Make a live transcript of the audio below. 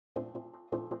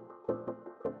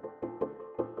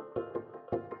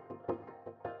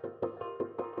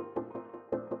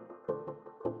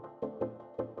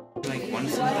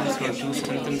one sentence or two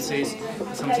sentences,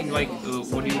 something like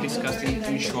what you discussed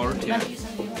in short. Yeah.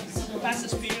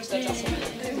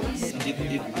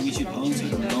 If we should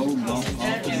answer no, not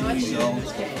after the result,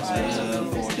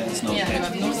 or that's not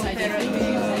that.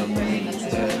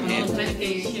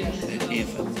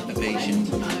 If a patient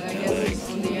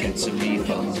gets a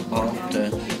refund after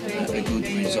a good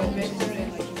result.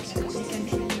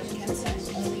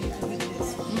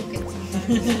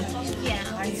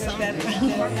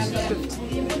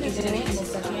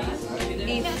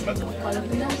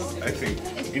 I think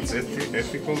it's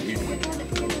ethical if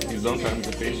you don't have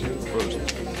the patient first,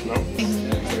 no?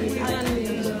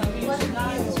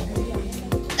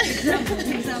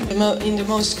 In the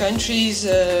most countries,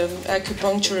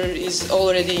 acupuncture is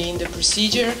already in the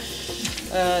procedure.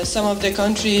 Some of the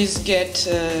countries get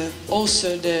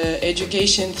also the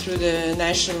education through the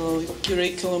national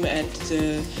curriculum at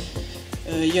the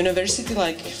university,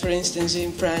 like for instance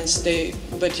in France,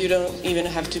 but you don't even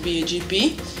have to be a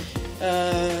GP.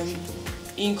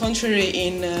 In contrary,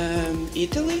 in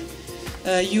Italy,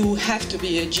 you have to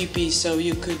be a GP, so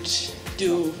you could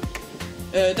do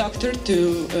a doctor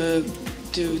to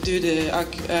do the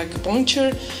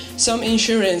acupuncture. Some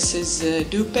insurances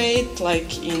do pay it,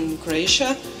 like in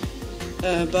Croatia,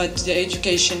 but the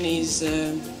education is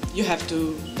you have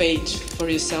to pay it for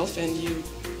yourself, and you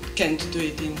can't do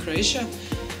it in Croatia.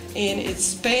 In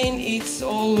Spain,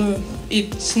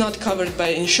 it's not covered by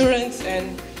insurance,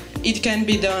 and it can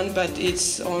be done, but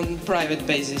it's on private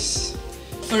basis.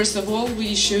 First of all,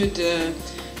 we should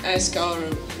ask our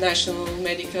National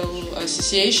Medical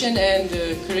Association and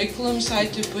the curriculum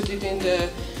side to put it in the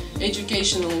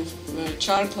educational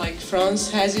chart, like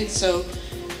France has it, so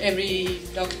every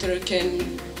doctor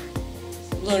can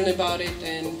learn about it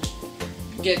and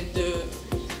get the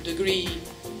degree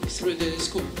through the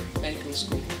school, medical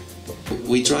school.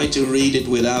 We try to read it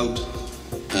without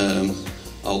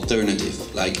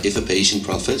alternative, like if a patient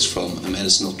profits from a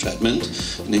medicinal treatment,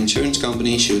 an insurance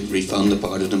company should refund a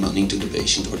part of the money to the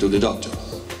patient or to the doctor.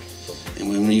 And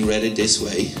when we read it this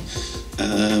way,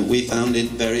 we found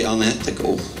it very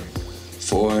unethical.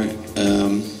 For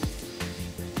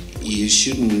you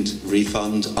shouldn't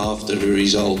refund after the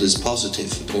result is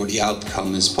positive or the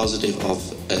outcome is positive of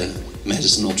a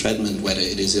medicinal treatment, whether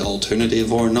it is an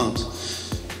alternative or not.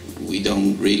 We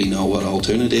don't really know what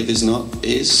alternative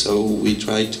is, so we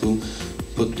try to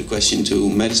put the question to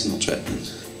medicinal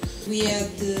treatment. We had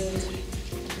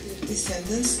this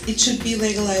sentence: it should be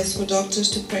legalized for doctors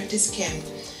to practice chem.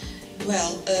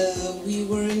 Well, we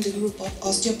were in the group of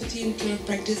osteopathy and care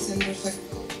practice and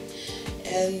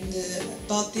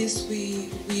about this we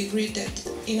agreed that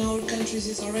in our countries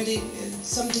is already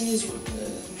something is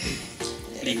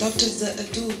doctors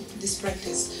do this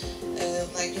practice.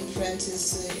 Like in France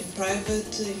is in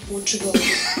private, in Portugal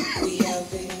we have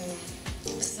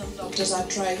some doctors are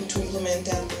trying to implement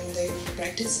that in their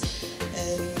practice,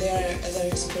 and there are other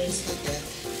experiences like that.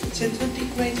 So it would be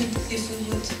great if we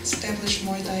would establish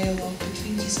more dialogue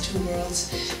between these two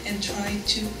worlds and try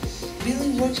to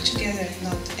really work together,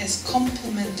 not as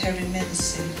complementary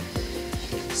medicine.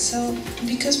 So,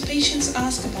 because patients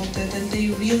ask about that and they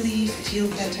really feel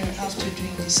better after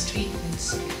doing these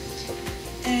treatments.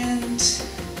 And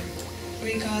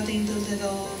regarding the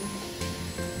little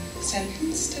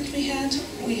sentence that we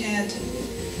had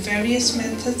various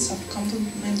methods of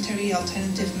complementary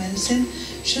alternative medicine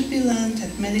should be learned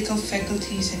at medical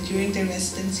faculties and during their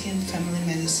residency in family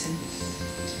medicine.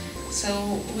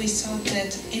 So we thought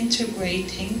that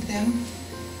integrating them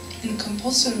in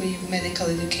compulsory medical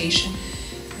education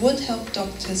would help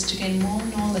doctors to gain more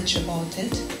knowledge about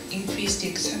it, increase the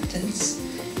acceptance,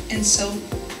 and so,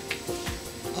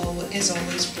 as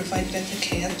always, provide better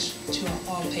care to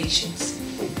our patients.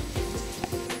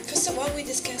 First of all, we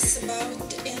discussed about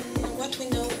what we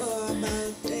know about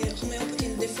homeopathy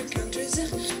in different countries,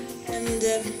 and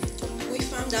we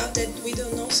found out that we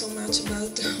don't know so much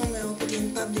about homeopathy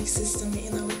in public system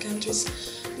in our countries.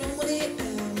 Normally,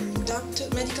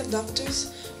 medical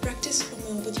doctors practice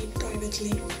homeopathy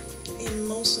privately in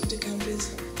most of the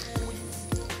countries.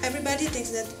 Everybody thinks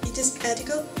that it is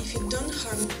ethical if you don't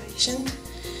harm the patient,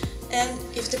 and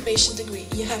if the patient agrees.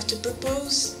 You have to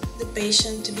propose the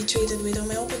patient to be treated with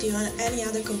homeopathy or any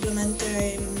other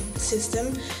complementary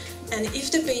system, and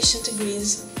if the patient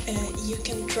agrees, you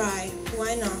can try.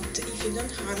 Why not? If you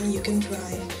don't harm, you can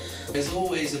try. There's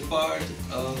always a part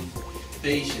of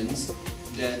patients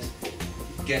that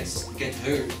get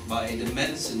hurt by the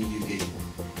medicine you give.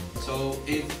 So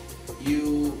if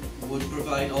you would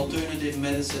provide alternative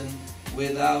medicine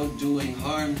without doing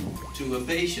harm to a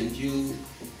patient, you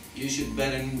should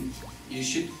better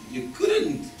you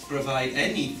couldn't provide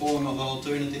any form of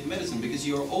alternative medicine because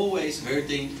you're always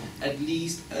hurting at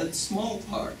least a small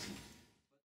part.